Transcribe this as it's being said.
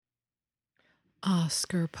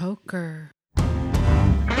Oscar Poker. Lord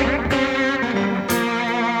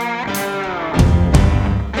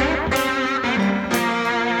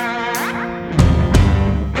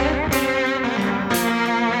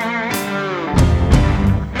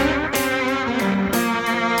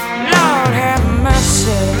have mercy.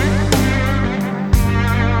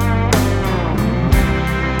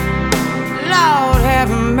 Lord have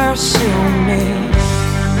mercy on me.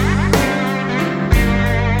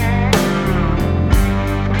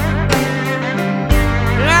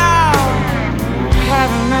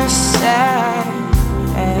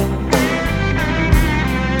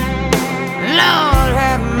 Lord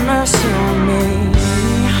have mercy on me.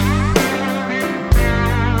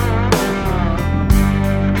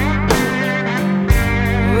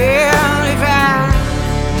 Well, if I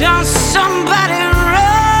done somebody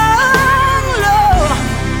wrong, Lord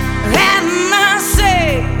have mercy.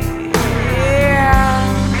 Yeah.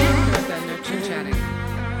 Then no chit-chatting.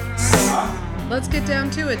 Let's get down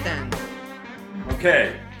to it then.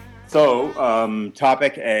 Okay. So,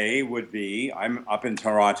 topic A would be: I'm up in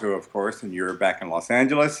Toronto, of course, and you're back in Los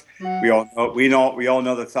Angeles. We all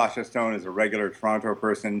know that Sasha Stone is a regular Toronto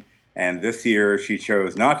person, and this year she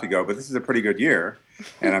chose not to go. But this is a pretty good year,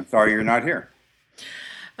 and I'm sorry you're not here.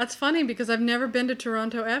 That's funny because I've never been to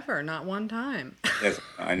Toronto ever, not one time. Yes,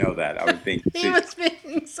 I know that. I was being He was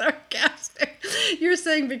being sarcastic. You're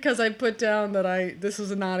saying because I put down that this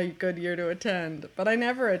was not a good year to attend, but I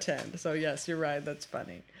never attend. So yes, you're right. That's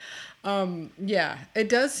funny. Yeah, it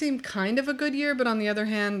does seem kind of a good year, but on the other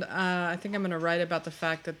hand, I think I'm going to write about the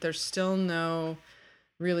fact that there's still no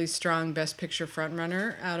really strong Best Picture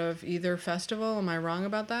frontrunner out of either festival. Am I wrong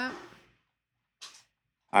about that?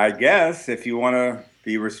 I guess if you want to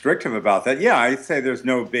be restrictive about that, yeah, I'd say there's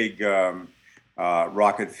no big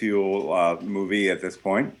rocket fuel movie at this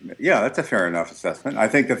point. Yeah, that's a fair enough assessment. I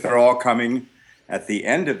think that they're all coming at the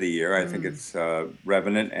end of the year. I think it's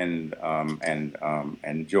Revenant and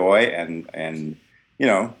Joy and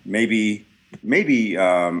maybe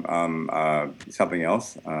something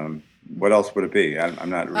else. What else would it be? I'm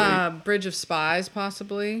not really. Bridge of Spies,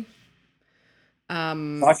 possibly.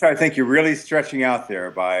 Sasha, I think you're really stretching out there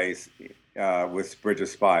with Bridge of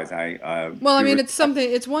Spies. It's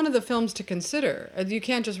something. It's one of the films to consider. You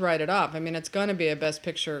can't just write it off. I mean, it's going to be a Best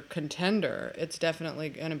Picture contender. It's definitely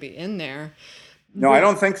going to be in there. No, I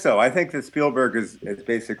don't think so. I think that Spielberg has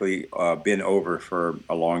basically been over for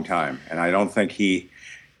a long time, and I don't think he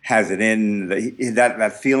has it in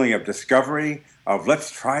that feeling of discovery of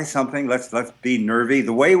let's try something, let's be nervy.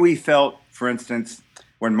 The way we felt, for instance,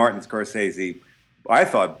 when Martin Scorsese, I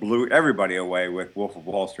thought, blew everybody away with Wolf of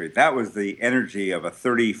Wall Street. That was the energy of a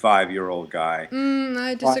 35-year-old guy.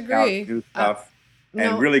 I disagree. New stuff,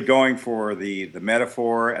 and really going for the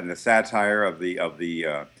metaphor and the satire of the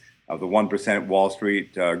 1% Wall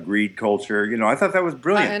Street greed culture. I thought that was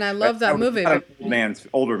brilliant. And I love that movie. But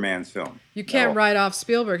older man's film. You can't write off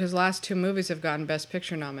Spielberg. His last two movies have gotten Best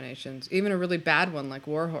Picture nominations. Even a really bad one like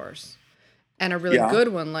War Horse. And a really good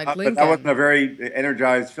one like Lincoln. But that wasn't a very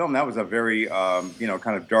energized film. That was a very, kind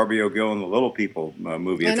of Darby O'Gill and the Little People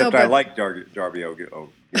movie. I like Darby O'Gill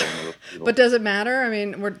and the Little People. But does it matter? I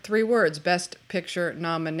mean, we're 3 words: Best Picture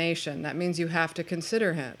nomination. That means you have to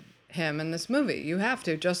consider him in this movie. You have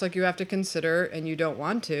to, just like you have to consider, and you don't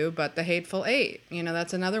want to, but The Hateful Eight.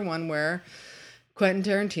 That's another one where Quentin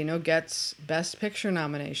Tarantino gets Best Picture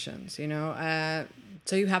nominations.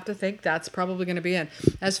 So you have to think that's probably going to be in.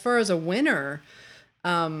 As far as a winner,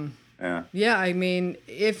 I mean,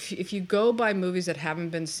 if you go by movies that haven't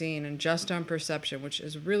been seen and just on perception, which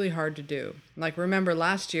is really hard to do. Like, remember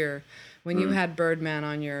last year when you had Birdman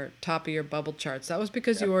on your top of your bubble charts, that was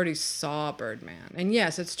because you already saw Birdman. And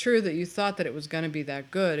yes, it's true that you thought that it was going to be that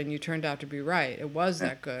good, and you turned out to be right. It was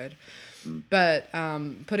that good. But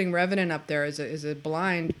putting Revenant up there is a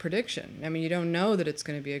blind prediction. I mean, you don't know that it's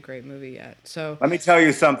going to be a great movie yet. So let me tell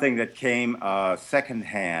you something that came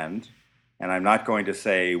secondhand, and I'm not going to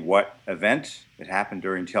say what event. It happened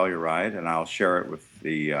during Telluride, and I'll share it with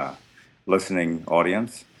the listening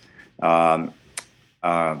audience.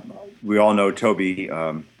 We all know Tobey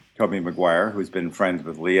Maguire, who's been friends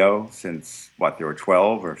with Leo since they were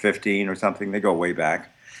 12 or 15 or something. They go way back.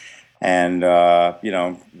 And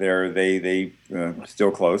they're still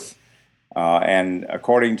close. And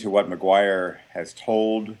according to what Maguire has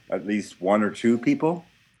told at least 1 or 2 people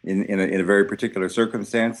in a very particular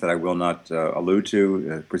circumstance that I will not allude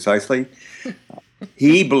to precisely,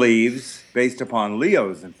 he believes, based upon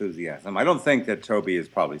Leo's enthusiasm, I don't think that Toby has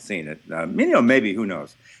probably seen it. Maybe, who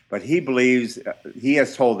knows? But he believes, he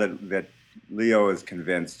has told that Leo is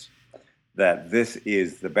convinced that this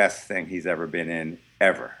is the best thing he's ever been in,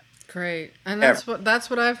 ever. Great. And Ever. that's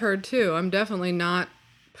what I've heard too. I'm definitely not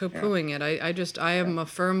poo-pooing it. I am a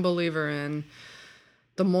firm believer in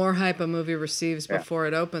the more hype a movie receives before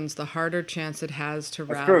it opens, the harder chance it has to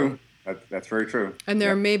That's rally. true. That's very true. And there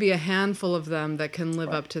Yeah. are maybe a handful of them that can live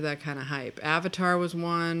up to that kind of hype. Avatar was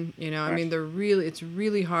one, I mean, it's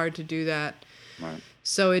really hard to do that. Right.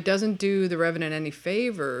 So it doesn't do The Revenant any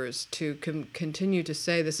favors to continue to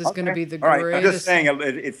say this is going to be the All right. greatest. I'm just saying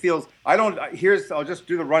it feels. I'll just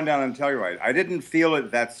do the rundown and tell you right. I didn't feel it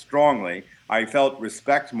that strongly. I felt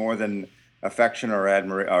respect more than affection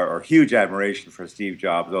or huge admiration for Steve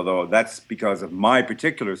Jobs, although that's because of my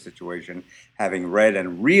particular situation, having read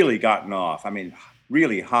and really gotten off. I mean,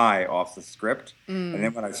 really high off the script. And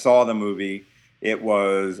then when I saw the movie, it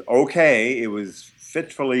was okay. It was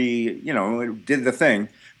fitfully, it did the thing,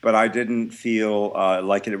 but I didn't feel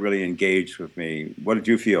like it really engaged with me. What did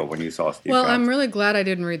you feel when you saw Steve Jobs? Well, I'm really glad I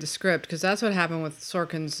didn't read the script because that's what happened with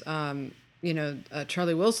Sorkin's,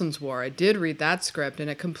 Charlie Wilson's War. I did read that script and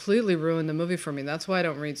it completely ruined the movie for me. That's why I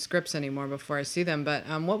don't read scripts anymore before I see them. But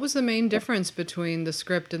what was the main difference between the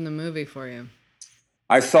script and the movie for you?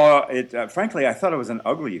 I saw it. Frankly, I thought it was an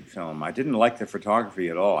ugly film. I didn't like the photography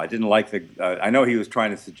at all. I didn't like the. I know he was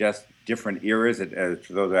trying to suggest different eras.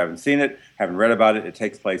 For those who haven't seen it, haven't read about it, it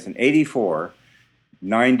takes place in 84,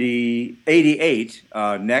 90, 88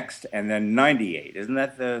 next, and then 98. Isn't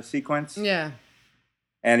that the sequence? Yeah.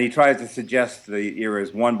 And he tries to suggest the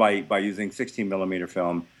eras, one by using 16 millimeter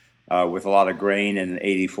film with a lot of grain in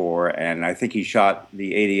 84, and I think he shot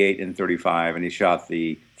the 88 in 35, and he shot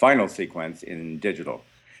the final sequence in digital.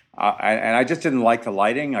 And I just didn't like the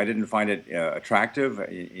lighting. I didn't find it attractive,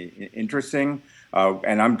 interesting.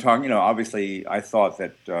 And I'm talking, obviously I thought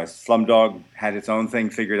that Slumdog had its own thing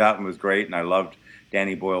figured out and was great, and I loved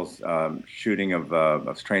Danny Boyle's shooting of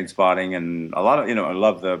Trainspotting, and a lot of, I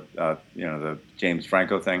love the James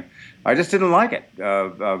Franco thing. I just didn't like it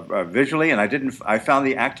visually, and I found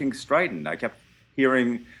the acting strident. I kept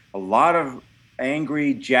hearing a lot of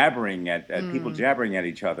angry jabbering at people jabbering at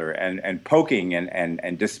each other and poking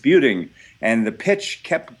and disputing, and the pitch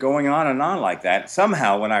kept going on and on like that.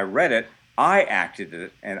 Somehow, when I read it, I acted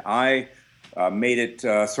it, and I made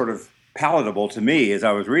it sort of palatable to me as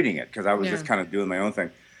I was reading it, because I was just kind of doing my own thing,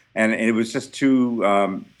 and it was just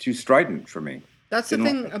too strident for me. That's the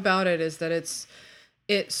thing about it, is that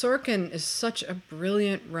Sorkin is such a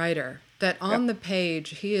brilliant writer that on the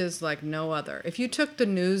page he is like no other. If you took The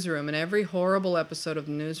Newsroom and every horrible episode of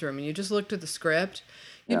The Newsroom and you just looked at the script,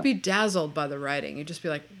 you'd be dazzled by the writing. You'd just be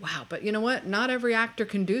like, wow. But you know what? Not every actor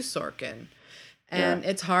can do Sorkin. And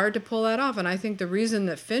it's hard to pull that off. And I think the reason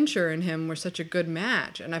that Fincher and him were such a good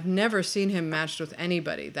match, and I've never seen him matched with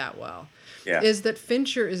anybody that well, is that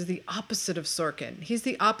Fincher is the opposite of Sorkin. He's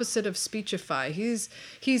the opposite of Speechify.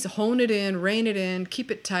 He's hone it in, rein it in,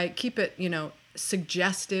 keep it tight, keep it,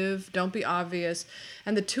 suggestive, don't be obvious.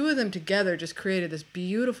 And the two of them together just created this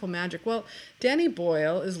beautiful magic. Well, Danny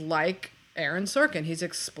Boyle is like Aaron Sorkin. He's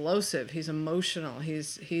explosive. He's emotional.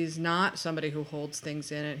 He's not somebody who holds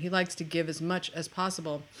things in it. He likes to give as much as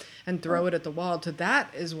possible and throw it at the wall. So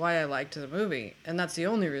that is why I liked the movie. And that's the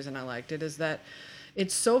only reason I liked it, is that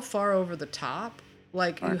it's so far over the top.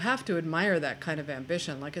 Like, you have to admire that kind of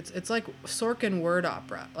ambition. Like, it's like Sorkin word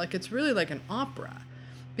opera. Like, it's really like an opera,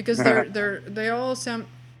 because they all sound,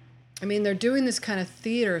 they're doing this kind of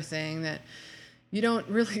theater thing that you don't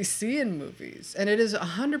really see in movies, and it is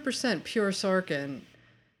 100% pure Sorkin.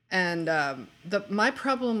 And my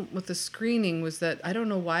problem with the screening was that I don't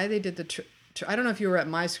know why they did I don't know if you were at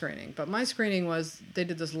my screening, but my screening was they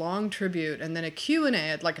did this long tribute and then a Q&A.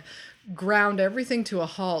 It like ground everything to a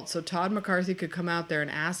halt so Todd McCarthy could come out there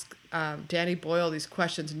and ask Danny Boyle these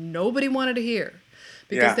questions nobody wanted to hear,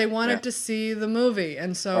 because they wanted to see the movie.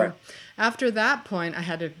 And so after that point, I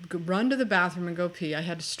had to run to the bathroom and go pee. I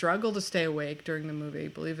had to struggle to stay awake during the movie,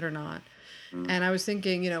 believe it or not. And I was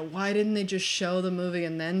thinking, why didn't they just show the movie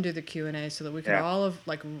and then do the Q&A so that we could all have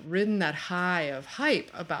like ridden that high of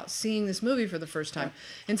hype about seeing this movie for the first time.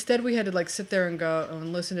 Instead, we had to like sit there and go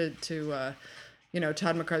and listen to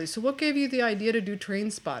Todd McCarthy. So what gave you the idea to do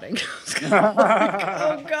Trainspotting? I was kind of like,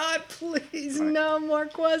 oh God, please, no more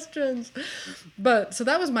questions. But so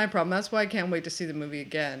that was my problem. That's why I can't wait to see the movie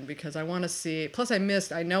again, because I want to see. Plus, I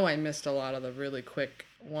know I missed a lot of the really quick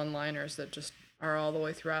one-liners that just are all the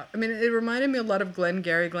way throughout. It reminded me a lot of Glenn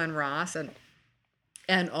Ross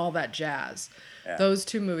and All That Jazz. Yeah. Those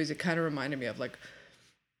two movies, it kind of reminded me of. Like,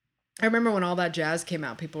 I remember when All That Jazz came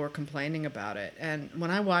out, people were complaining about it. And when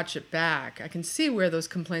I watch it back, I can see where those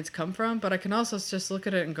complaints come from, but I can also just look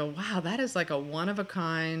at it and go, wow, that is like a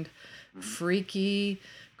one-of-a-kind, freaky,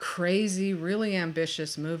 crazy, really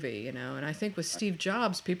ambitious movie, you know. And I think with Steve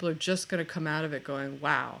Jobs, people are just going to come out of it going,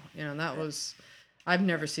 wow, you know, that was, I've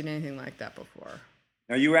never seen anything like that before.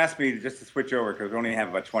 Now, you asked me, just to switch over, because we only have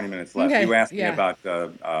about 20 minutes left. Okay, You asked me yeah.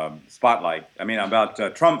 about Spotlight. I mean, about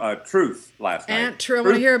Truth last night. And I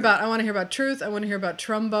want to hear about Truth. I want to hear about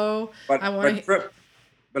Trumbo.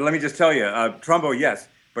 But let me just tell you, Trumbo, yes.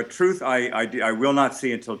 But Truth, I will not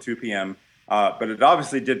see until 2 p.m. But it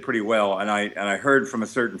obviously did pretty well. And I heard from a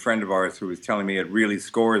certain friend of ours who was telling me it really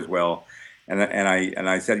scores well. And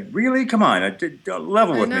I said, really? Come on,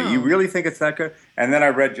 level with me. You really think it's that good? And then I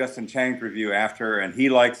read Justin Chang's review after, and he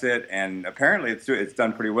likes it. And apparently it's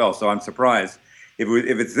done pretty well. So I'm surprised.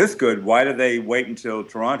 If it's this good, why did they wait until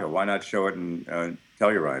Toronto? Why not show it in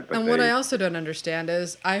Telluride? And what I also don't understand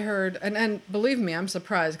is I heard, and believe me, I'm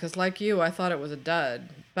surprised because like you, I thought it was a dud.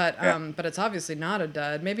 But it's obviously not a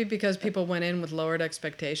dud. Maybe because people went in with lowered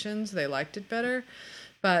expectations, they liked it better.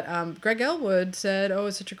 But Greg Elwood said, "Oh,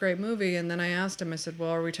 it's such a great movie." And then I asked him, I said,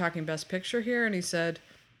 "Well, are we talking Best Picture here?" And he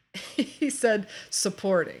said,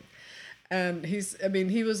 supporting. And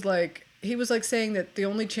he was like saying that the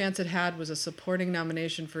only chance it had was a supporting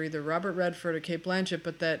nomination for either Robert Redford or Cate Blanchett,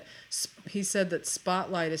 but that he said that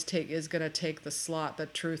Spotlight is going to take the slot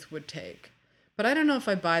that Truth would take. But I don't know if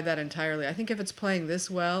I buy that entirely. I think if it's playing this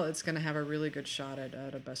well, it's going to have a really good shot at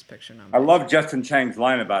a Best Picture nomination. I love Justin Chang's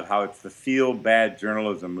line about how it's the feel-bad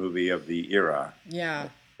journalism movie of the era. Yeah.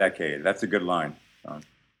 Decade. That's a good line.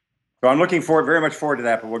 So I'm looking very much forward to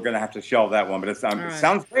that, but we're going to have to shelve that one. But it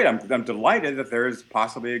sounds great. I'm delighted that there is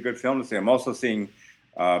possibly a good film to see. I'm also seeing,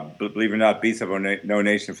 believe it or not, Beasts of No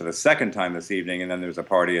Nation for the second time this evening, and then there's a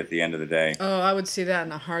party at the end of the day. Oh, I would see that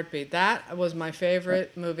in a heartbeat. That was my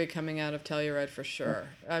favorite movie coming out of Telluride for sure.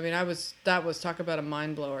 I mean, that was talk about a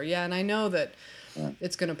mind blower. Yeah, and I know that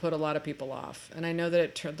it's going to put a lot of people off. And I know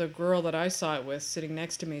that the girl that I saw it with sitting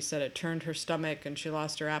next to me said it turned her stomach and she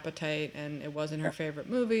lost her appetite and it wasn't her favorite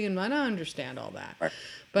movie. And I don't understand all that. Right.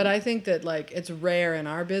 But I think that like it's rare in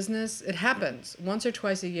our business. It happens once or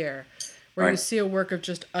twice a year where you see a work of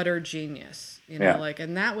just utter genius. You know,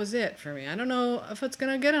 and that was it for me. I don't know if it's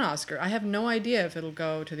going to get an Oscar. I have no idea if it'll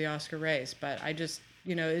go to the Oscar race, but I just,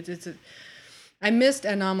 you know, I missed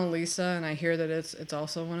Anomalisa, and I hear that it's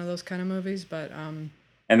also one of those kind of movies, but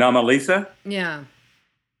Anomalisa? Yeah.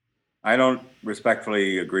 I don't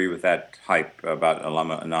respectfully agree with that hype about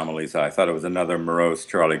Anomalisa. I thought it was another morose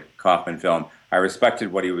Charlie Kaufman film. I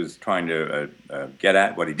respected what he was trying to get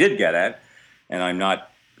at, what he did get at, and I'm not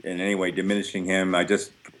in any way diminishing him. I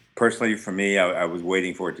just personally, for me, I was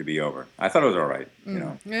waiting for it to be over. I thought it was all right. You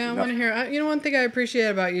know. Yeah, I want to hear. You know, one thing I appreciate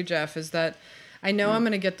about you, Jeff, is that I know I'm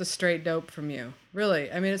going to get the straight dope from you.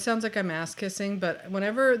 Really. I mean, it sounds like I'm ass kissing, but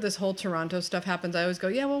whenever this whole Toronto stuff happens, I always go,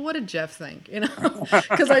 yeah, well, what did Jeff think? You know,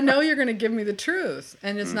 because I know you're going to give me the truth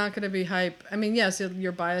and it's not going to be hype. I mean, yes,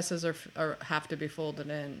 your biases have to be folded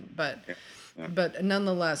in, but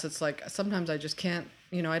nonetheless, it's like sometimes I just can't,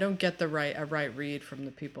 you know, I don't get a right read from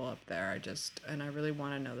the people up there. I really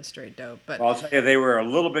want to know the straight dope. But well, I'll tell you, they were a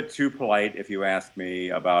little bit too polite if you ask me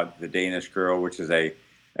about The Danish Girl, which is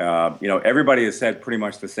you know, everybody has said pretty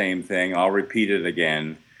much the same thing. I'll repeat it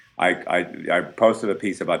again. I posted a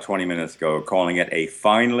piece about 20 minutes ago calling it a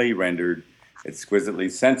finely rendered, exquisitely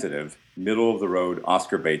sensitive, middle-of-the-road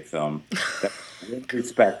Oscar bait film that wins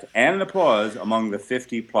respect and applause among the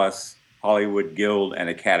 50-plus Hollywood Guild and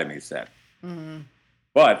Academy set. Mm-hmm.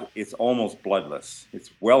 But it's almost bloodless. It's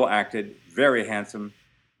well acted, very handsome,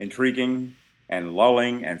 intriguing, and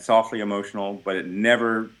lulling, and softly emotional, but it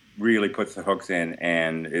never really puts the hooks in,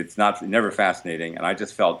 and it's never fascinating, and I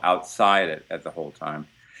just felt outside it at the whole time.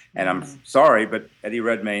 And I'm sorry, but Eddie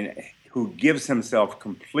Redmayne, who gives himself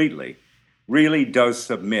completely, really does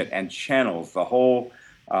submit and channels the whole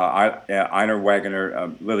Einar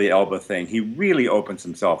Wagner, Lily Elba thing. He really opens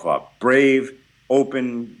himself up. Brave,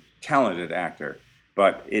 open, talented actor,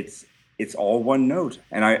 but it's all one note.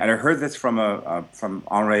 And I heard this from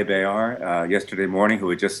Henri Bayard yesterday morning, who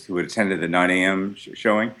had attended the 9 a.m.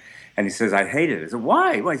 showing, and he says, "I hate it." I said,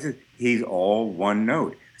 "Why?" Well, he said, "He's all one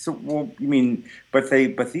note." So, well, you mean, but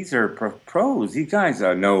these are pros. These guys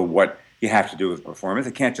know what you have to do with performance.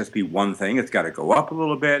 It can't just be one thing. It's got to go up a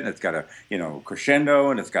little bit, and it's got to, you know,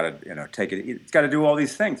 crescendo, and it's got to, take it. It's got to do all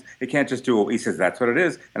these things. It can't just do. He says that's what it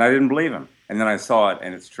is, and I didn't believe him. And then I saw it,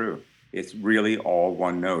 and it's true. It's really all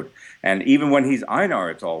one note. And even when he's Einar,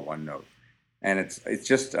 it's all one note. And it's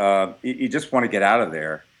just you just want to get out of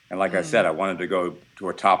there And like I said, I wanted to go to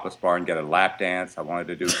a topless bar and get a lap dance. I wanted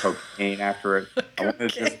to do cocaine after it. I wanted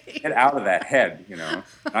to just get out of that head, you know.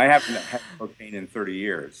 And I haven't had cocaine in 30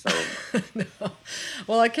 years, so. No.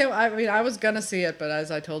 Well, I can't. I mean, I was gonna see it, but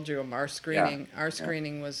as I told you, our screening, Yeah. our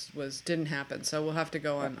screening was didn't happen. So we'll have to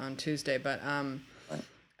go on Tuesday. But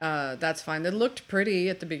that's fine. It looked pretty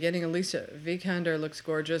at the beginning. Alicia Vikander looks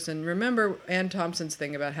gorgeous. And remember Ann Thompson's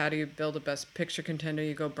thing about how do you build a best picture contender?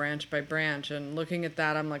 You go branch by branch. And looking at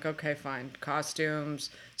that, I'm like, okay, fine. Costumes,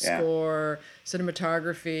 score,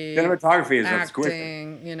 cinematography. Cinematography is acting,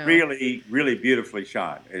 exquisite. you know. Really, really beautifully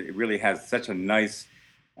shot. It really has such a nice,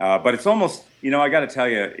 but it's almost, you know, I got to tell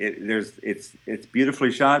you, it's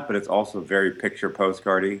beautifully shot, but it's also very picture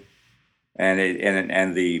postcardy. And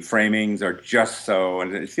the framings are just so,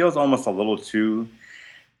 and it feels almost a little too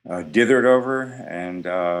dithered over, and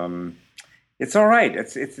it's all right.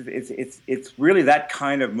 It's really that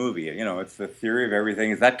kind of movie. You know, it's the theory of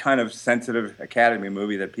everything. It's that kind of sensitive Academy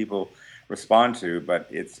movie that people respond to. But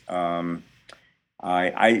it's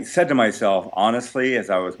I said to myself honestly as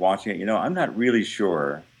I was watching it, you know, I'm not really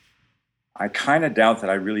sure. I kind of doubt that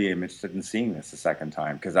I really am interested in seeing this a second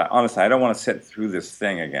time because honestly, I don't want to sit through this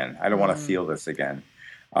thing again. I don't want to feel this again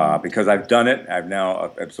because I've done it. I've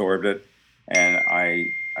now absorbed it, and I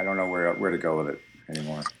don't know where to go with it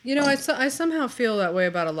anymore. You know, I somehow feel that way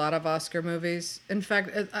about a lot of Oscar movies. In fact,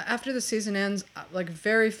 after the season ends, like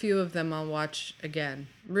very few of them I'll watch again.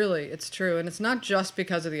 Really, it's true, and it's not just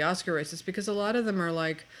because of the Oscar race. It's because a lot of them are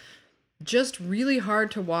like just really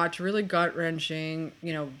hard to watch, really gut wrenching.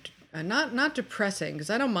 You know. Not depressing, because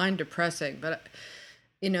I don't mind depressing, but,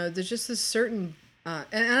 you know, there's just this certain, and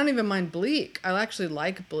I don't even mind bleak. I actually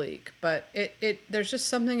like bleak, but there's just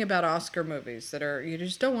something about Oscar movies that you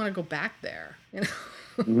just don't want to go back there, you know?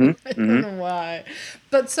 Mm-hmm. I don't know why.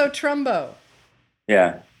 But so Trumbo.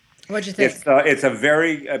 Yeah. What'd you think? It's a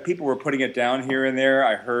very, people were putting it down here and there,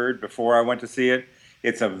 I heard before I went to see it.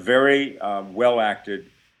 It's a very well-acted,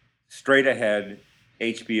 straight-ahead,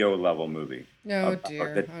 HBO level movie. Oh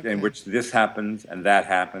dear. In which this happens and that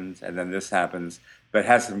happens and then this happens, but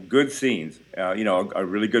has some good scenes. You know, a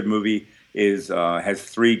really good movie has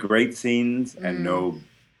 3 great scenes and no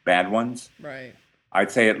bad ones. Right. I'd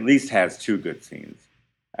say at least has 2 good scenes,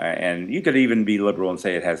 and you could even be liberal and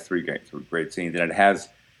say it has 3 great scenes, and it has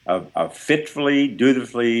a fitfully,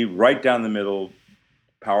 dutifully, right down the middle,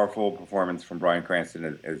 powerful performance from Bryan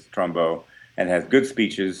Cranston as Trumbo, and has good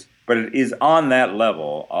speeches. But it is on that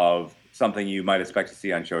level of something you might expect to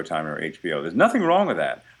see on Showtime or HBO. There's nothing wrong with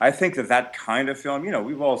that. I think that kind of film, you know,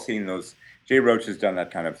 we've all seen those. Jay Roach has done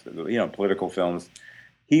that kind of, you know, political films.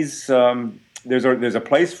 He's there's a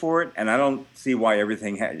place for it, and I don't see why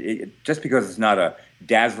everything just because it's not a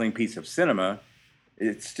dazzling piece of cinema,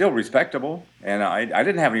 it's still respectable, and I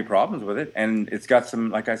didn't have any problems with it. And it's got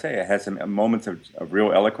some, like I say, it has some moments of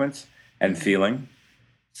real eloquence and feeling.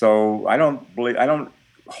 So I don't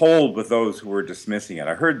hold with those who were dismissing it.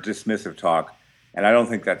 I heard dismissive talk, and I don't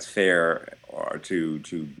think that's fair to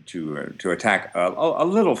attack a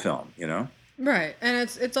little film, you know. Right, and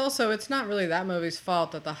it's also not really that movie's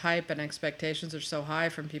fault that the hype and expectations are so high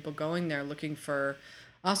from people going there looking for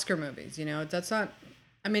Oscar movies. You know, that's not.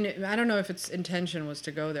 I mean, I don't know if its intention was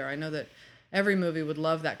to go there. I know that every movie would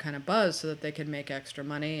love that kind of buzz so that they can make extra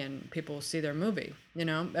money and people will see their movie. You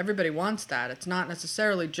know, everybody wants that. It's not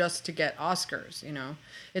necessarily just to get Oscars, you know.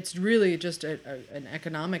 It's really just an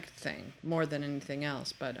economic thing more than anything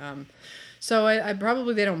else. But so I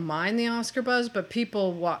probably they don't mind the Oscar buzz, but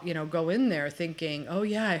people go in there thinking, oh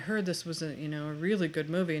yeah, I heard this was a really good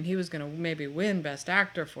movie and he was going to maybe win Best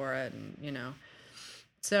Actor for it, and you know.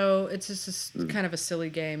 So it's just kind of a silly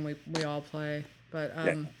game we all play. But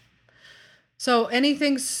So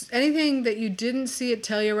anything that you didn't see at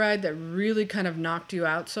Telluride that really kind of knocked you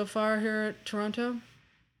out so far here at Toronto?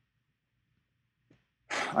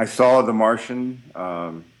 I saw The Martian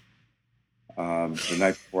the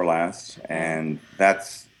night before last, and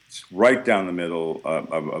that's right down the middle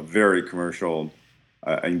of a very commercial,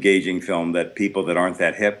 engaging film that people that aren't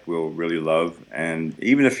that hip will really love. And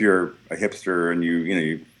even if you're a hipster and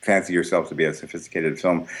you fancy yourself to be a sophisticated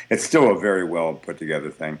film, it's still a very well put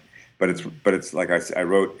together thing. But it's like I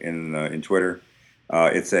wrote in Twitter,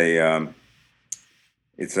 it's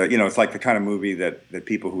like the kind of movie that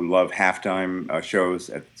people who love halftime shows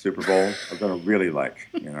at Super Bowl are going to really like.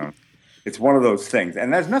 You know, it's one of those things,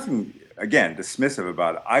 and there's nothing again dismissive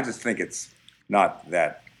about it. I just think it's not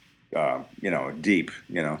that deep.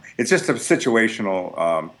 You know, it's just a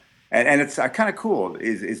situational, and it's kind of cool.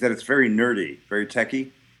 Is that it's very nerdy, very techie.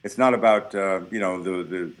 It's not about the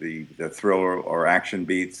thriller or action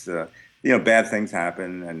beats. Bad things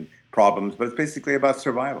happen, problems, but it's basically about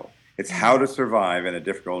survival. It's how to survive in a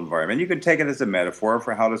difficult environment. You can take it as a metaphor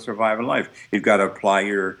for how to survive in life. You've got to apply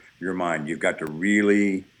your mind. You've got to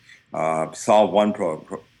really solve one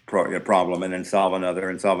problem and then solve another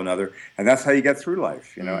and solve another, and that's how you get through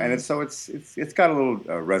life. And it's got a little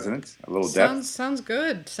resonance, a little depth. Sounds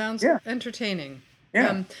good. Sounds entertaining.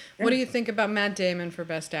 Yeah. What do you think about Matt Damon for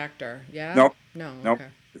Best Actor? Yeah. Nope. No. Nope. Okay.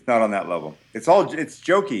 It's not on that level. It's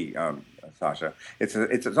jokey, Sasha. It's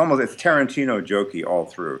Tarantino jokey all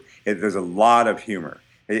through. There's a lot of humor.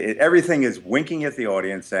 Everything is winking at the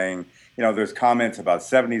audience, saying, there's comments about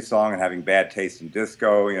 70s song and having bad taste in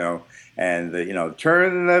disco, and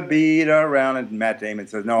turn the beat around. And Matt Damon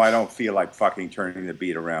says, no, I don't feel like fucking turning the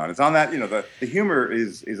beat around. It's on that, the humor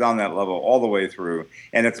is on that level all the way through.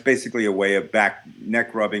 And it's basically a way of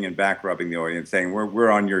neck rubbing and back rubbing the audience, saying,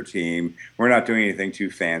 we're on your team. We're not doing anything too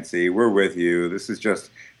fancy. We're with you. This is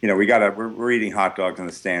just, we're eating hot dogs in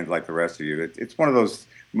the stands like the rest of you. It's one of those,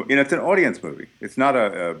 it's an audience movie. It's not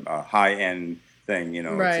a high end thing,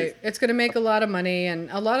 Right. It's going to make a lot of money, and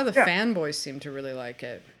a lot of the fanboys seem to really like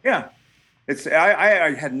it. Yeah.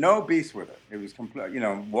 I had no beef with it. It was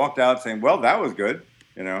walked out saying, well, that was good,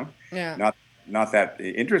 Yeah. Not that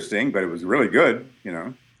interesting, but it was really good,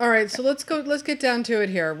 All right, so let's get down to it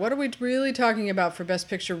here. What are we really talking about for Best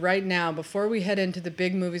Picture right now before we head into the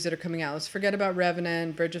big movies that are coming out? Let's forget about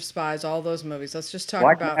Revenant, Bridge of Spies, all those movies. Let's just talk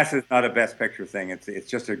about... Mass is not a Best Picture thing. It's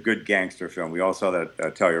just a good gangster film. We all saw that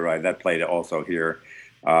Telluride. That played also here.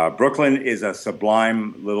 Brooklyn is a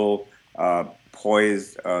sublime little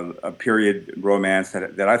poised a period romance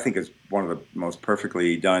that I think is one of the most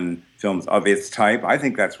perfectly done films of its type. I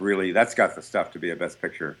think that's got the stuff to be a Best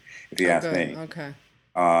Picture, if you ask me. Okay.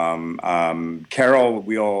 Carol,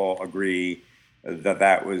 we all agree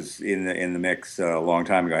that was in the mix a long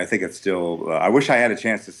time ago. I think it's still. I wish I had a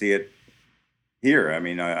chance to see it here. I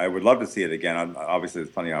mean, I would love to see it again. Obviously,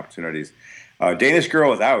 there's plenty of opportunities. Danish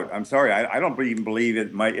Girl is out. I'm sorry, I don't even believe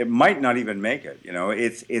it might not even make it.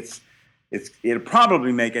 It'll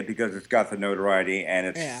probably make it because it's got the notoriety and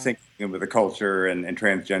it's syncing in with the culture and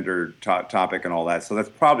transgender topic and all that. So that's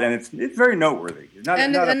probably, and it's very noteworthy.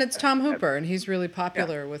 It's Tom Hooper, and he's really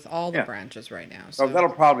popular with all the branches right now. So that'll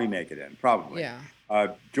probably make it in, probably. Yeah.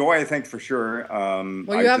 Joy, I think for sure.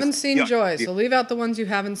 Well, you haven't seen Joy, so leave out the ones you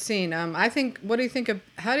haven't seen. How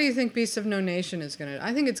do you think Beasts of No Nation is going to,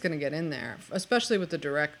 I think it's going to get in there, especially with the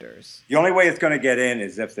directors. The only way it's going to get in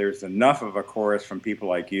is if there's enough of a chorus from people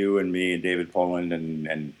like you and me and David Poland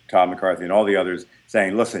and Todd McCarthy and all the others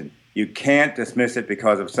saying, listen, you can't dismiss it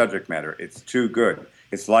because of subject matter. It's too good.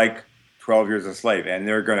 It's like 12 Years a Slave. And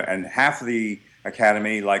and half of the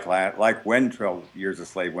Academy, like when 12 Years a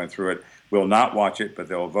Slave went through it, will not watch it, but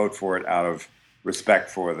they'll vote for it out of respect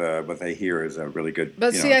for what they hear is a really good.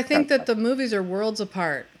 But see, I think that the movies are worlds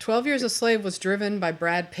apart. 12 Years a Slave was driven by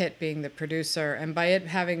Brad Pitt being the producer and by it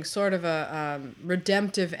having sort of a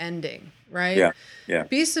redemptive ending, right? Yeah, yeah.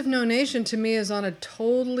 Beasts of No Nation to me is on a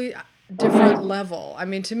totally different level. I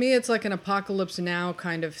mean, to me, it's like an Apocalypse Now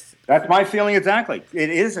kind of. That's my feeling exactly. It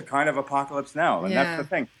is a kind of Apocalypse Now, and that's the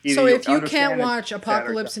thing. So if you can't watch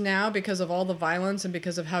Apocalypse Now because of all the violence and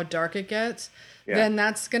because of how dark it gets, then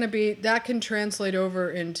that can translate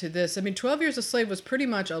over into this. I mean, 12 Years a Slave was pretty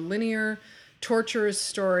much a linear, torturous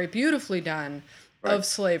story, beautifully done, of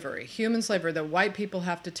slavery, human slavery, that white people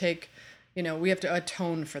have to take. We have to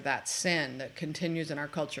atone for that sin that continues in our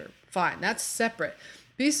culture. Fine, that's separate.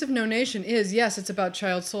 Beasts of No Nation is, yes, it's about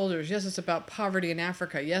child soldiers. Yes, it's about poverty in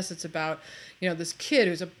Africa. Yes, it's about, this kid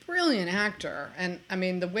who's a brilliant actor. And, I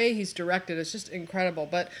mean, the way he's directed is just incredible.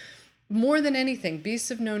 But more than anything,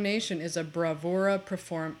 Beasts of No Nation is a bravura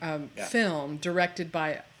film directed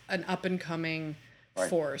by an up-and-coming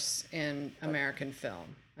force in American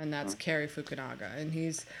film. And that's Cary Fukunaga.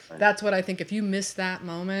 And that's what I think. If you miss that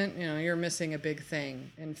moment, you're missing a big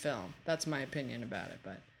thing in film. That's my opinion about it.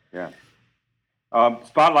 But yeah.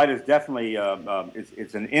 Spotlight is definitely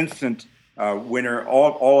it's an instant winner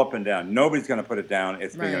all up and down. Nobody's going to put it down.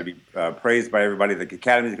 It's going to be praised by everybody. The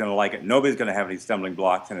Academy's going to like it. Nobody's going to have any stumbling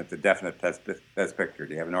blocks, and it's a definite best picture.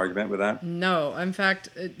 Do you have an argument with that? No. In fact,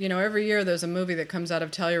 every year there's a movie that comes out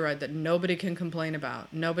of Telluride that nobody can complain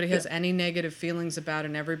about. Nobody has any negative feelings about,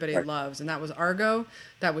 and everybody loves. And that was Argo.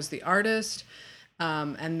 That was The Artist.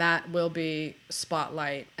 And that will be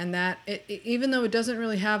Spotlight. And that, even though it doesn't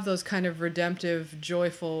really have those kind of redemptive,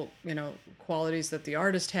 joyful, qualities that The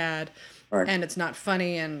Artist had, and it's not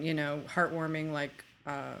funny and, heartwarming like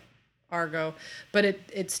Argo, but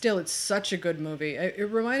it's such a good movie.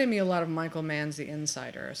 It reminded me a lot of Michael Mann's The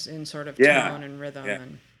Insider in sort of tone and rhythm. Yeah.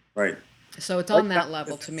 And so it's on that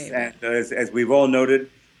level to me. And as we've all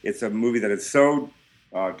noted, it's a movie that is so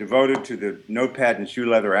devoted to the notepad and shoe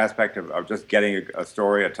leather aspect of just getting a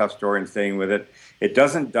story, a tough story, and staying with it. It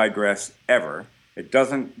doesn't digress ever. It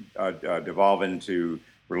doesn't devolve into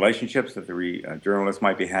relationships that the journalist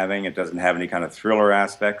might be having. It doesn't have any kind of thriller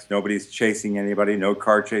aspects. Nobody's chasing anybody, no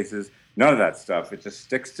car chases, none of that stuff. It just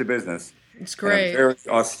sticks to business. It's great. In a very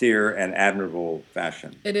austere and admirable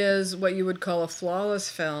fashion. It is what you would call a flawless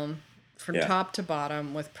film from top to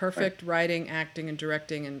bottom with perfect writing, acting, and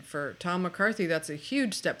directing. And for Tom McCarthy, that's a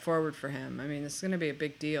huge step forward for him. I mean, it's going to be a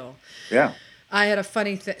big deal. Yeah. I had a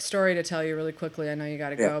funny story to tell you really quickly. I know you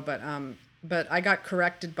got to go, but I got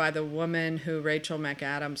corrected by the woman who Rachel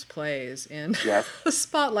McAdams plays in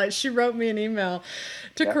Spotlight. She wrote me an email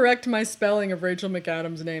to correct my spelling of Rachel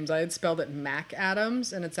McAdams' names. I had spelled it Mac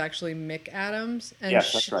Adams, and it's actually Mick Adams. And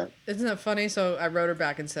yes, that's right. Isn't that funny? So I wrote her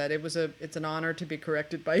back and said it's an honor to be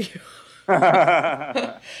corrected by you.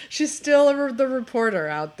 She's still the reporter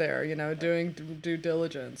out there, doing due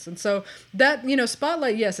diligence. And so that,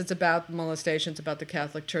 Spotlight, yes, it's about molestation, it's about the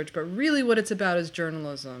Catholic Church, but really what it's about is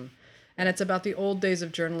journalism. And it's about the old days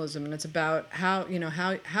of journalism, and it's about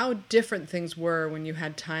how different things were when you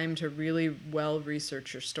had time to really well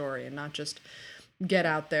research your story and not just get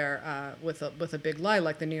out there with a big lie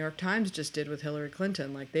like the New York Times just did with Hillary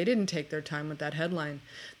Clinton. Like, they didn't take their time with that headline.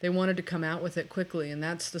 They wanted to come out with it quickly, and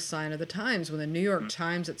that's the sign of the times. When the New York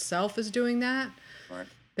Times itself is doing that,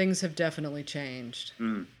 things have definitely changed.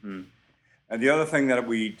 Mm-hmm. And the other thing that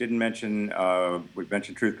we didn't mention, we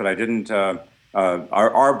mentioned truth, but I didn't.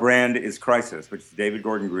 Our brand is Crisis, which is David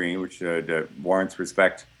Gordon Green, which warrants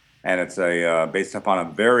respect, and it's based upon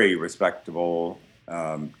a very respectable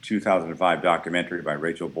 2005 documentary by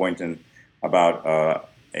Rachel Boynton about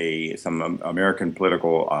some American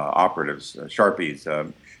political operatives, Sharpies,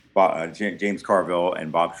 James Carville and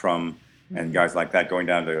Bob Shrum, and guys like that going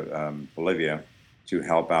down to Bolivia to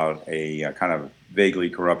help out a kind of vaguely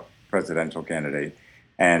corrupt presidential candidate.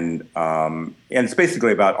 And it's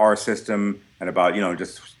basically about our system and about,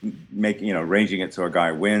 just making, arranging it so a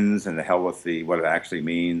guy wins, and the hell with what it actually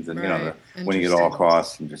means, and, the winning at all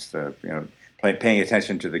costs, and just, paying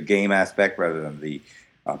attention to the game aspect rather than the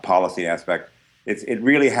policy aspect. It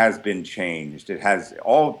really has been changed. It's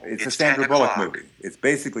a Sandra Bullock movie. It's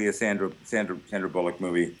basically a Sandra Bullock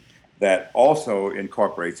movie that also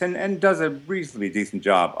incorporates and does a reasonably decent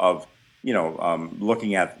job of,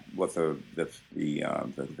 looking at what the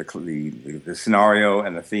scenario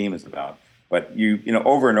and the theme is about. But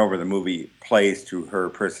over and over, the movie plays to her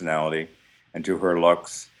personality and to her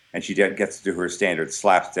looks, and she gets to do her standard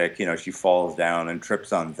slapstick. She falls down and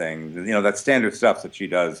trips on things. That standard stuff that she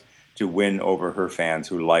does to win over her fans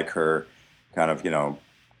who like her, kind of,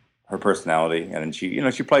 her personality. And she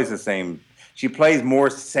plays the same. She plays more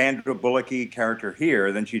Sandra Bullock-y character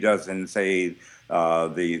here than she does in, say,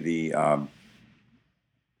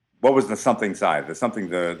 what was the something side?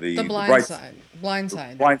 The blind side. Blind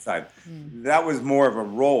side. Blind side. That was more of a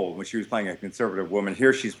role when she was playing a conservative woman.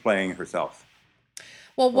 Here she's playing herself.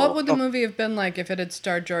 Well, what would the movie have been like if it had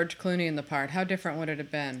starred George Clooney in the part? How different would it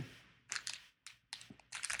have been?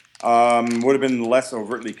 Would have been less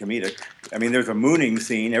overtly comedic. I mean, there's a mooning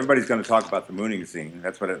scene. Everybody's going to talk about the mooning scene.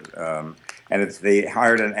 That's what it. And they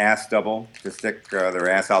hired an ass double to stick their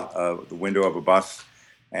ass out the window of a bus,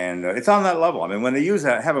 and it's on that level. I mean, when they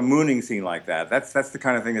have a mooning scene like that, that's the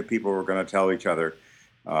kind of thing that people were going to tell each other,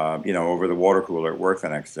 over the water cooler at work the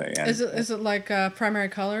next day. And, is it like Primary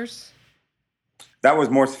Colors? That was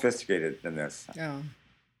more sophisticated than this. Oh.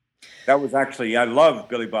 That was actually, I love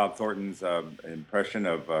Billy Bob Thornton's impression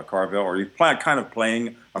of Carville, or he's kind of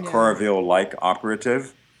playing a Carville-like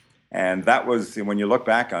operative. And that was, when you look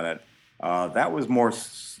back on it, that was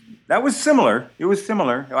similar. It was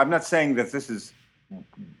similar. I'm not saying that this is,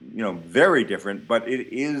 very different, but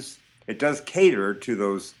it does cater to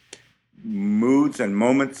those moods and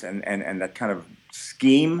moments and that kind of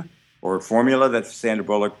scheme or formula that Sandra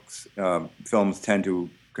Bullock's films tend to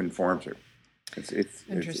conform to. It's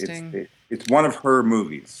interesting. It's one of her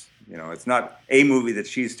movies. It's not a movie that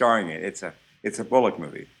she's starring in. It's a Bullock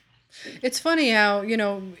movie. It's funny how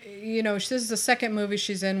this is the second movie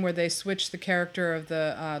she's in where they switch the character of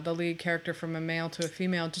the lead character from a male to a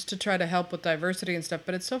female just to try to help with diversity and stuff.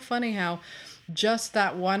 But it's so funny how just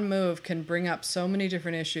that one move can bring up so many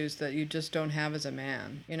different issues that you just don't have as a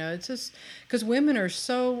man. It's just because women are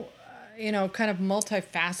so kind of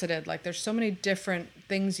multifaceted. Like, there's so many different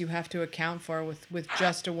things you have to account for with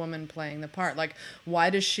just a woman playing the part. Like, why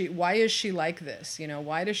is she like this?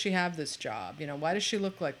 Why does she have this job? Why does she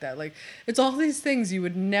look like that? Like, it's all these things you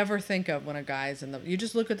would never think of when a guy's you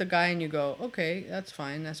just look at the guy and you go, okay, that's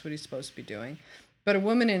fine. That's what he's supposed to be doing. But a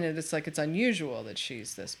woman in it, it's like it's unusual that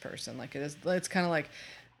she's this person. Like it's kind of like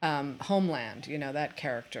Homeland, that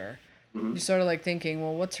character. You're sort of like thinking,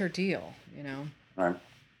 well, what's her deal? Right.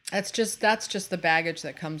 That's just the baggage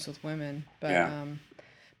that comes with women. But Yeah.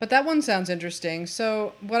 but that one sounds interesting.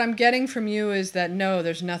 So what I'm getting from you is that no,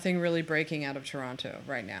 there's nothing really breaking out of Toronto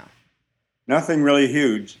right now. Nothing really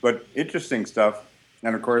huge, but interesting stuff.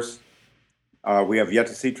 And of course, we have yet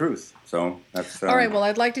to see Truth. So that's All right. Well,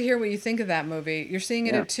 I'd like to hear what you think of that movie. You're seeing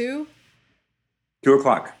it Yeah. at 2?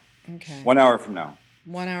 2:00. Okay. 1 hour from now.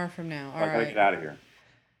 1 hour from now. All I gotta right. get out of here.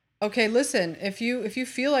 Okay, listen, if you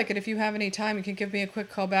feel like it, if you have any time, you can give me a quick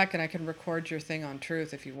call back and I can record your thing on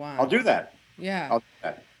Truth if you want. I'll do that. Yeah. I'll do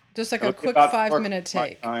that. Just like It'll a be quick about 5-minute my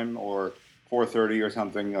take. time or 4:30 or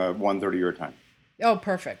something, 1:30 your time. Oh,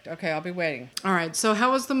 perfect. Okay, I'll be waiting. All right. So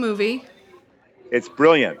how was the movie? It's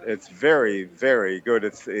brilliant. It's very, very good.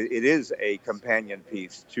 It is a companion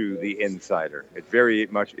piece to The Insider. It very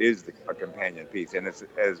much is a companion piece, and it's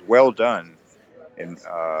as well done. And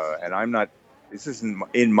I'm not. This isn't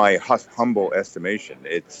in my humble estimation.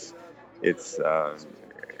 It's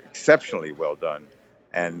exceptionally well done,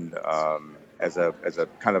 and as a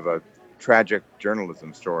kind of a tragic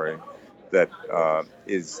journalism story that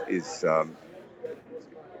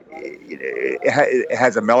it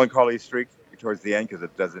has a melancholy streak towards the end because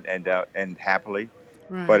it doesn't end happily,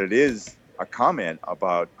 Right. but it is a comment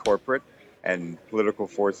about corporate and political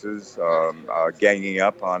forces ganging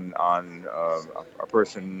up on a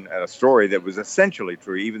person and a story that was essentially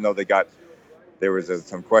true, even though there was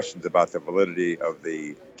some questions about the validity of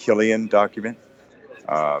the Killian document,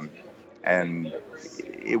 and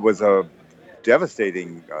it was a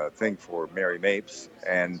devastating thing for Mary Mapes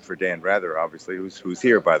and for Dan Rather, obviously, who's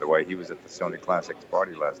here, by the way. He was at the Sony Classics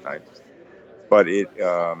party last night. But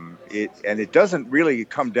it doesn't really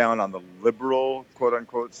come down on the liberal, quote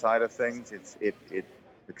unquote, side of things. It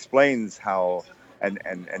explains how and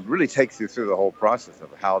really takes you through the whole process of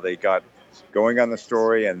how they got going on the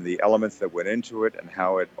story and the elements that went into it and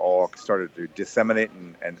how it all started to disseminate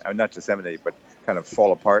and not disseminate, but kind of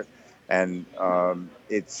fall apart. And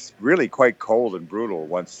it's really quite cold and brutal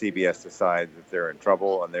once CBS decides that they're in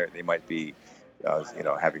trouble and they might be,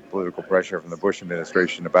 having political pressure from the Bush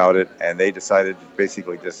administration about it. And they decided to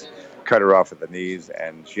basically just cut her off at the knees.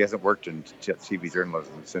 And she hasn't worked in TV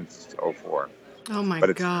journalism since '04. Oh my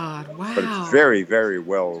God! Wow. But it's very, very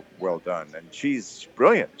well done. And she's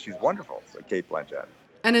brilliant. She's wonderful, Kate Blanchett.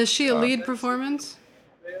 And is she a lead performance?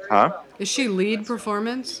 Huh? Is she lead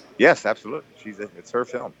performance? Yes, absolutely. It's her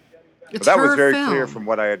film. It's But that her was very film. clear from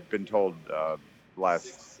what I had been told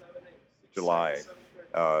last July.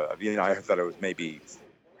 I thought it was maybe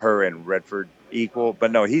her and Redford equal,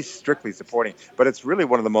 but no, he's strictly supporting. But it's really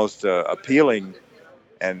one of the most appealing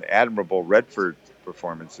and admirable Redford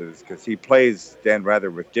performances because he plays Dan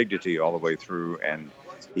Rather with dignity all the way through, and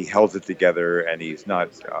he held it together, and he's not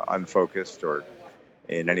unfocused or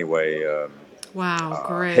in any way Wow,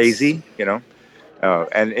 great. hazy,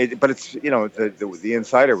 but it's the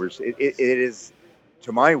Insider was it is,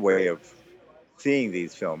 to my way of seeing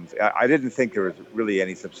these films, I didn't think there was really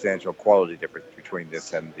any quality difference between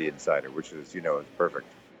this and The Insider, which is is perfect.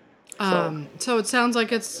 So it sounds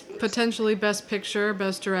like it's potentially Best Picture,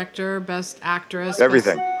 Best Director, Best Actress.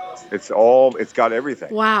 Everything. It's got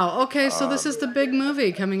everything. Wow. Okay, so this is the big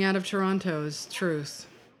movie coming out of Toronto's Truth.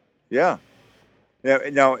 Yeah. Yeah.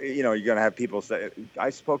 Now, you're going to have people say, I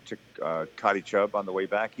spoke to Cotty Chubb on the way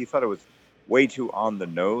back. He thought it was way too on the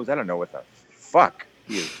nose. I don't know what the fuck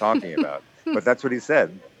he is talking about, but that's what he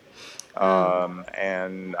said.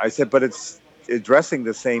 And I said, but it's addressing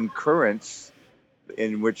the same currents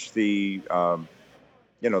in which the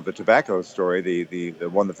tobacco story, the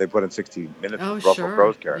one that they put in 60 Minutes, Oh, Russell sure.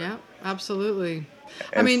 Crowe's character. Yeah, absolutely.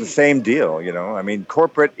 And it's the same deal, I mean,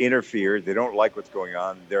 corporate interfered. They don't like what's going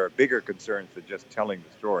on. There are bigger concerns than just telling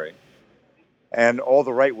the story. And all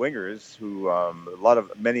the right wingers, who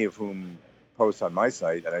many of whom post on my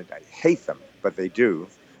site, and I hate them, but they do.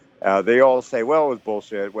 They all say, well, it was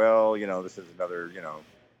bullshit. Well, this is another,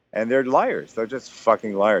 and they're liars. They're just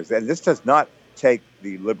fucking liars. And this does not take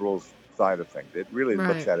the liberals' side of things. It really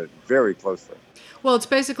looks at it very closely. Well, it's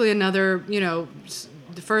basically another,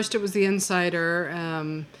 first it was The Insider,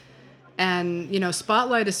 and,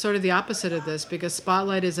 Spotlight is sort of the opposite of this because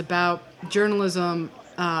Spotlight is about journalism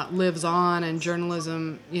lives on and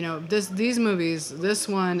journalism, these movies, this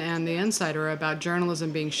one and The Insider are about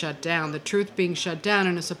journalism being shut down, the truth being shut down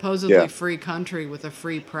in a supposedly free country with a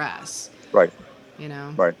free press. Right.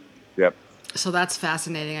 Right. Yep. So that's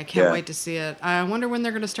fascinating. I can't wait to see it. I wonder when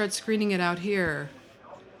they're going to start screening it out here.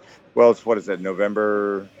 Well, what is it,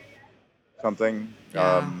 November something,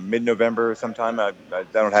 Yeah. mid-November sometime. I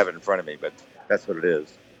don't have it in front of me, but that's what it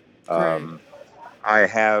is. Great.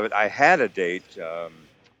 I had a date.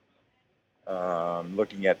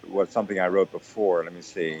 Looking at something I wrote before. Let me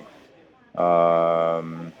see.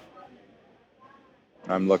 I'm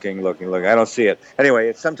looking. I don't see it. Anyway,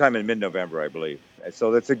 it's sometime in mid-November, I believe.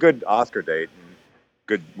 So it's a good Oscar date and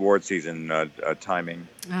good award season timing.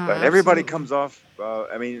 Oh, But everybody absolutely. comes off.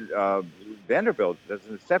 Vanderbilt does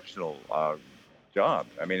an exceptional job.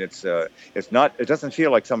 I mean, it's not. It doesn't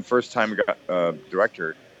feel like some first-time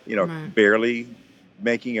director, Right. barely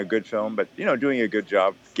making a good film, but doing a good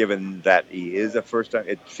job given that he is a first-time.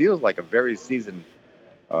 It feels like a very seasoned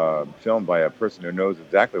film by a person who knows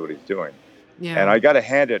exactly what he's doing. Yeah. And I got to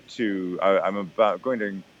hand it to. I'm going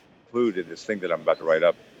to include in this thing that I'm about to write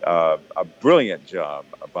up a brilliant job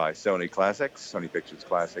by Sony Pictures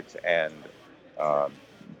Classics, and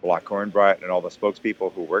Blockhorn, Bright, and all the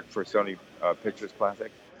spokespeople who work for Sony Pictures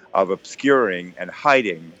Classics, of obscuring and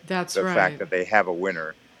hiding That's the right. fact that they have a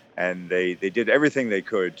winner. And they did everything they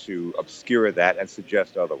could to obscure that and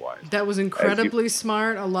suggest otherwise. That was incredibly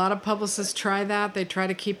smart. A lot of publicists try that. They try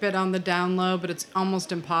to keep it on the down low, but it's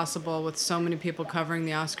almost impossible with so many people covering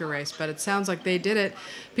the Oscar race. But it sounds like they did it.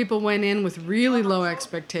 People went in with really low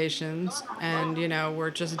expectations and,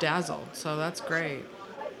 were just dazzled. So that's great.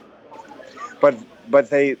 But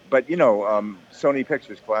Sony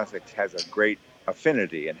Pictures Classics has a great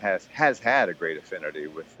affinity and has had a great affinity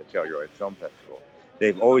with the Telluride Film Festival.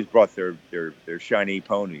 They've always brought their shiny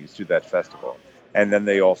ponies to that festival, and then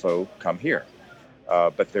they also come here.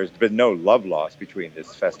 But there's been no love lost between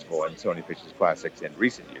this festival and Sony Pictures Classics in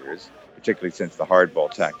recent years, particularly since the hardball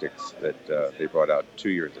tactics that they brought out 2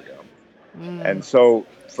 years ago. And so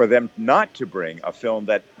for them not to bring a film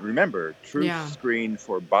that, remember, Truth Yeah. screened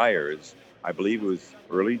for buyers, I believe it was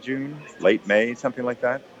early June, late May, something like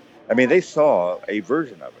that. I mean, they saw a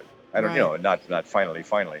version of it. I don't know, not finally,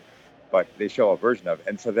 but they show a version of it.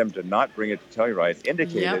 And for them to not bring it to Telluride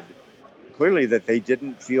indicated clearly that they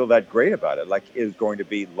didn't feel that great about it. Like it was going to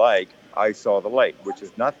be like I Saw the Light, which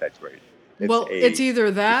is not that great. It's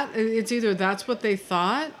either that's what they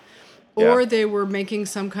thought, or they were making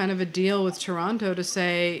some kind of a deal with Toronto to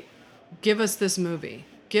say, give us this movie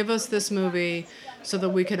so that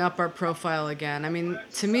we could up our profile again. I mean,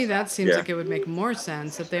 to me, that seems like it would make more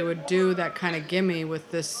sense that they would do that kind of gimme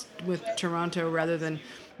with Toronto rather than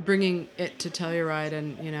bringing it to Telluride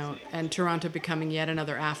and Toronto becoming yet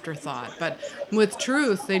another afterthought. But with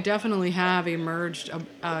Truth, they definitely have emerged,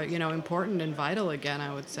 important and vital again,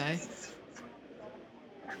 I would say.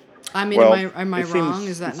 I mean, am I wrong?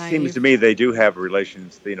 Is that naive? It seems to me they do have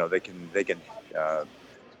relations. They can.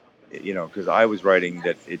 Because I was writing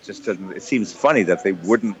that it just doesn't. It seems funny that they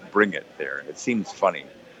wouldn't bring it there. It seems funny.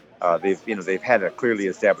 They've had a clearly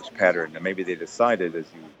established pattern, and maybe they decided, as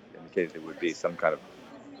you indicated, it would be some kind of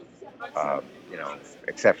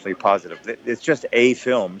exceptionally positive. It's just a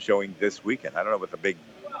film showing this weekend. I don't know what the big,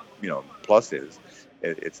 plus is.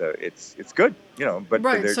 It's good, But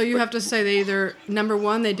right. So you have to say they either, number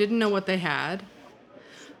one, they didn't know what they had,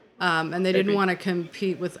 and they didn't want to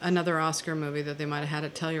compete with another Oscar movie that they might have had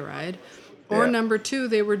at Telluride, or number two,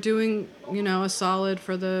 they were doing a solid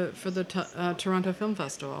for the Toronto Film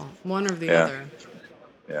Festival. One or the other.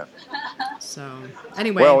 Yeah. So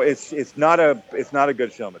anyway. Well, it's not a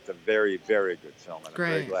good film. It's a very, very good film, and Great.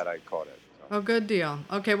 I'm very glad I caught it. So. Oh, good deal.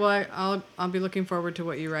 Okay, well I'll be looking forward to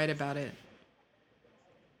what you write about it.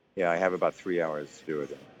 Yeah, I have about 3 hours to do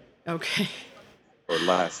it. Okay. Or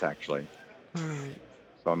less, actually. All right.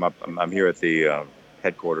 So I'm here at the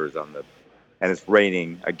headquarters and it's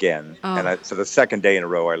raining again. Oh. And so the second day in a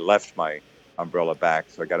row, I left my umbrella back,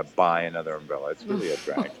 so I got to buy another umbrella. It's really a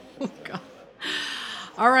drag. Oh, God.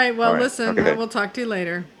 All right. Well, listen, okay. we'll talk to you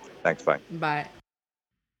later. Thanks. Bye. Bye.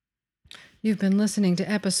 You've been listening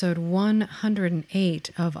to episode 108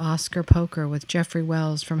 of Oscar Poker with Jeffrey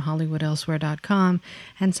Wells from HollywoodElsewhere.com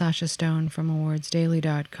and Sasha Stone from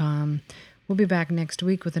AwardsDaily.com. We'll be back next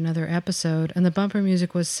week with another episode, and the bumper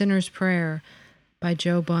music was Sinner's Prayer by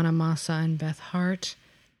Joe Bonamassa and Beth Hart,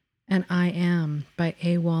 and I Am by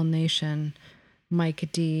AWOL Nation, Mike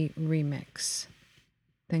D remix.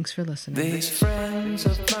 Thanks for listening. These friends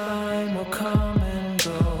of mine will come and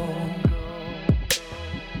go.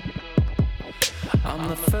 I'm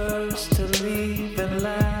the first to leave and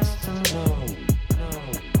last to know.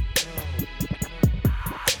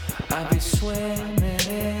 I'll be swimming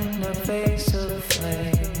in the face of the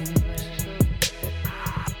flames.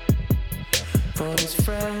 For these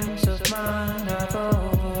friends of mine I've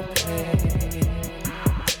overpaid.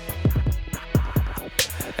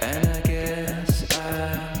 And I guess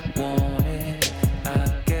I want it.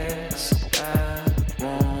 I guess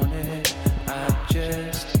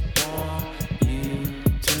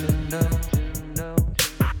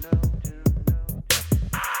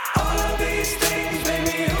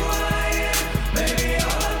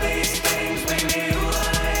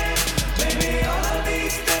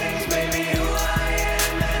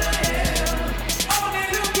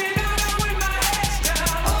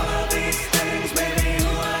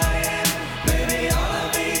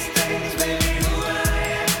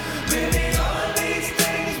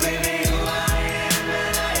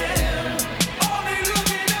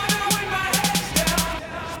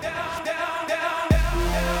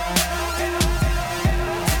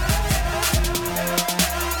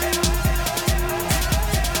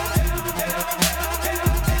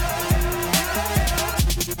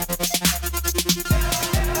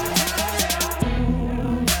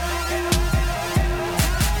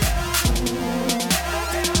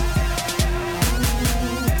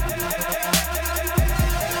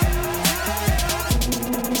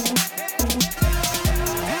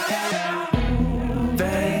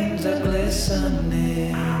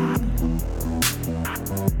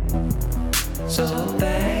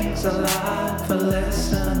for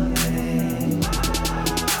listening.